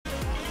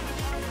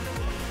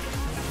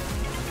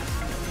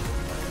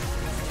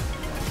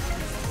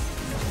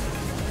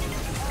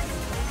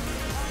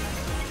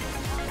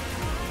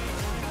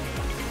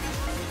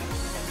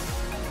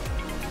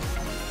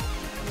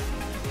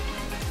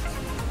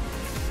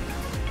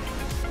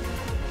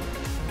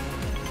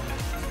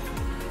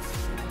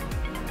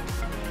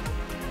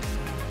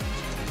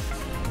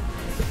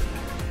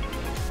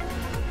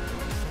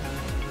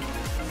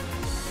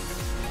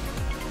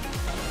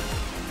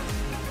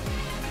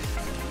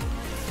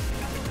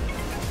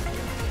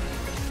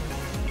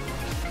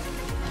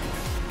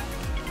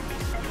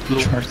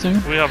Charging?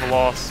 We have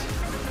lost.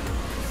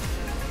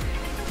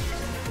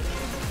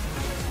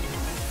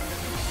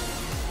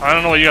 I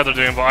don't know what you guys are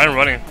doing, but I'm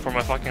running for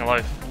my fucking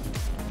life.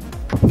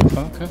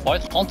 Okay,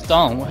 fight, count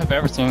down. We have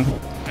everything.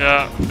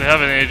 Yeah, they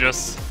have an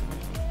Aegis.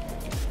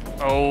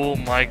 Oh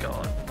my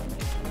god.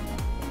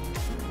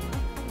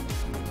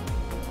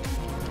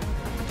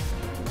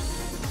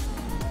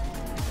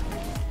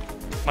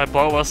 My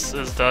Bloodless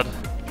is dead.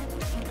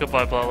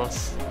 Goodbye,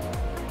 Bloodless.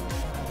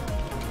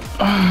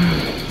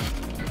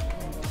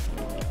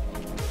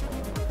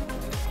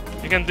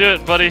 You can do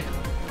it, buddy.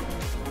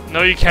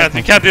 No, you can't.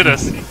 You can't do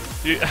this.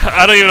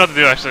 I don't even know what to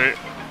do, actually.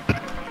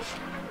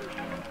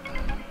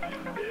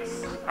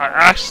 I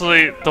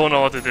actually don't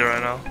know what to do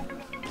right now.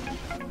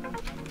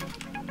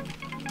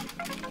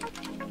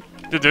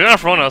 Dude, they're gonna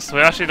front us. We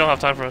actually don't have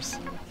time for us.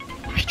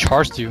 He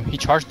charged you. He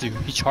charged you.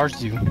 He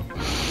charged you.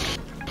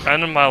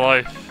 End of my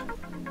life.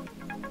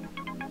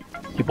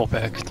 He bought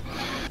back.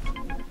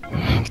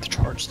 Get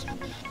charged.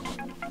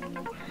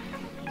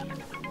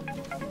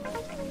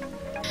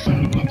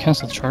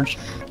 Cancel the charge.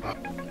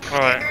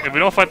 Alright, if we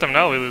don't fight them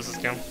now, we lose this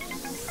game.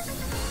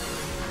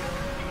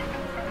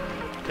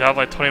 You have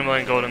like 20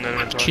 million gold in the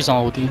inventory. She's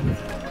on OD.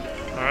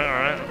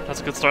 Alright.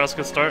 That's a good start, that's a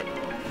good start.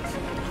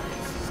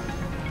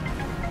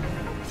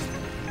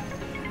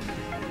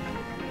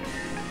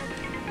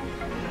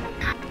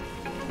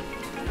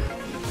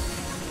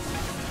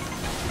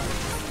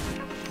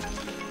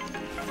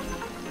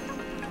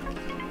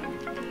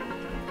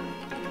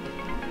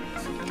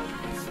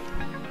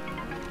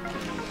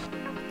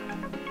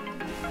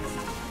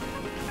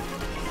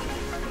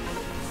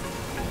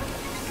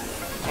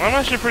 I'm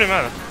actually pretty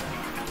mad.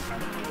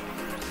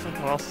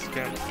 What else is this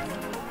game?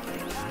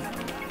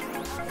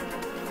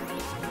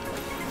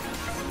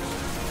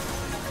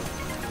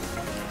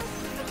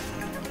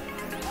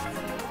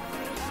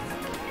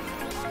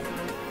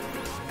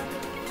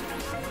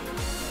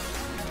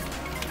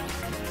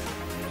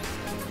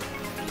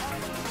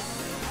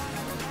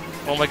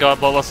 Oh my god,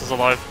 Bloodlust is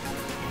alive.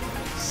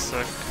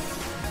 Sick.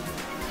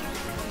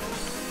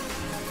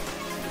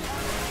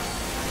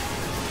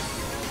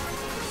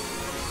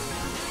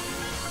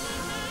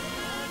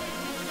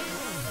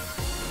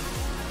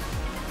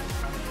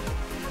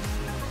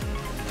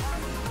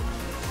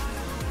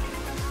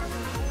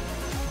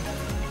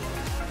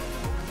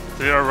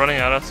 They are running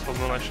at us with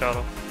Moonlight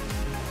Shadow.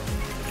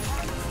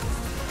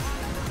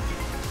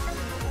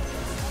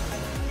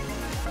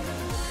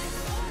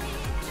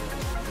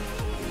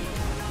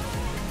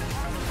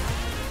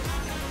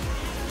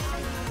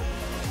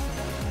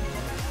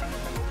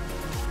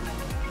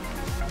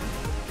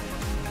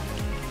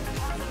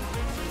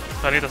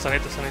 I need this.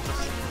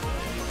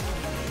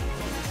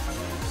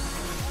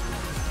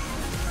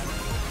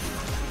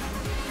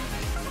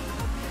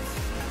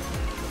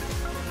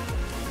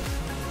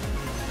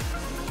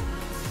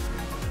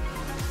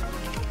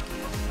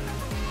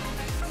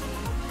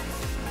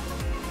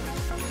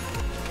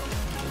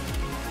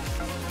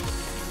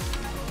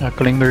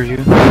 Glimmer you.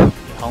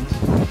 Hound.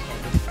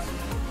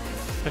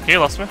 Okay, he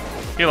lost me.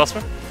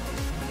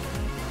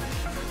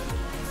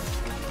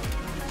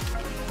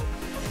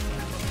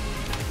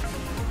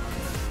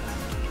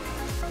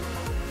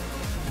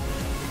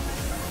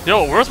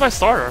 Yo, where's my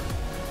starter?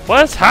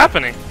 What is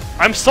happening?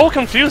 I'm so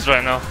confused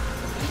right now.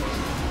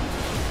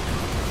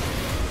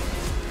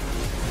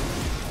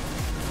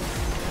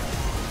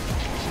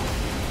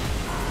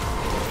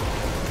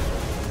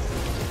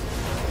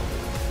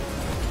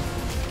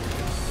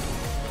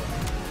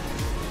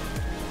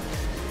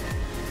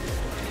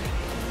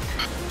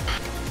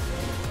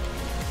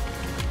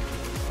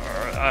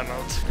 I'm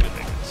out.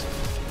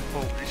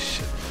 Holy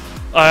shit.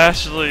 I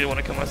actually want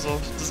to kill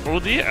myself. This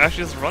OD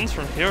actually just runs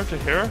from here to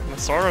here.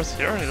 Masara's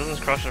here and he doesn't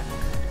crush him.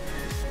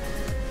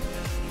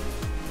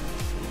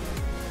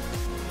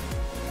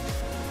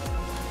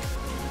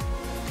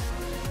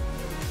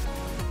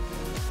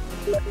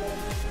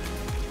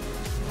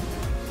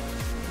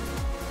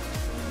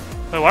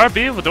 Wait, why are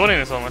people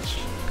donating so much?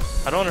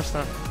 I don't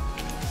understand.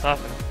 What's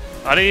happening?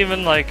 I didn't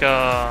even like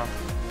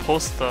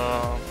post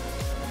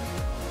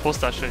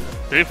that shit.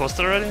 Did we post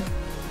it already?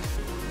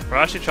 We're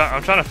actually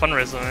I'm trying to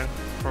fundraise something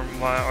for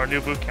our new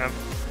boot camp.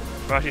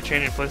 We're actually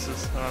changing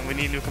places. We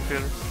need new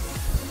computers.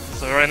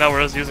 So right now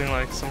we're just using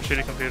like some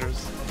shitty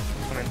computers.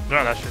 I mean,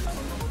 they're not that shitty.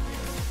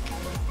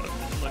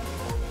 But,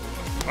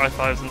 like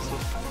i5s and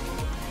stuff.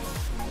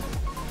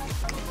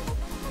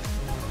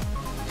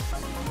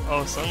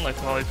 Oh, something like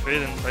Holly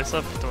Fade and Dice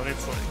Up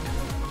donates like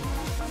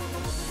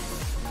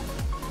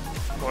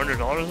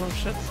 $400 or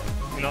shit.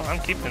 You know, I'm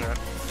keeping that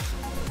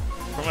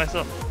for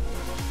myself.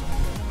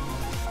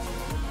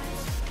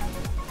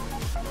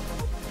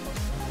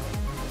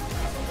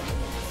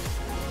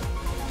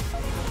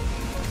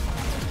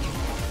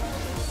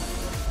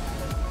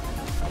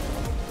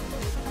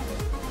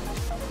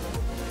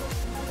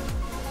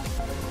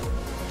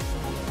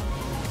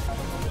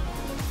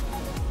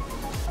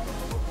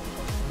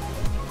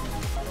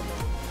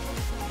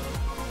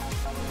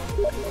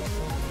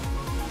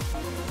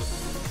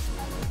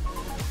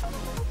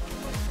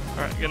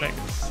 Alright, good night.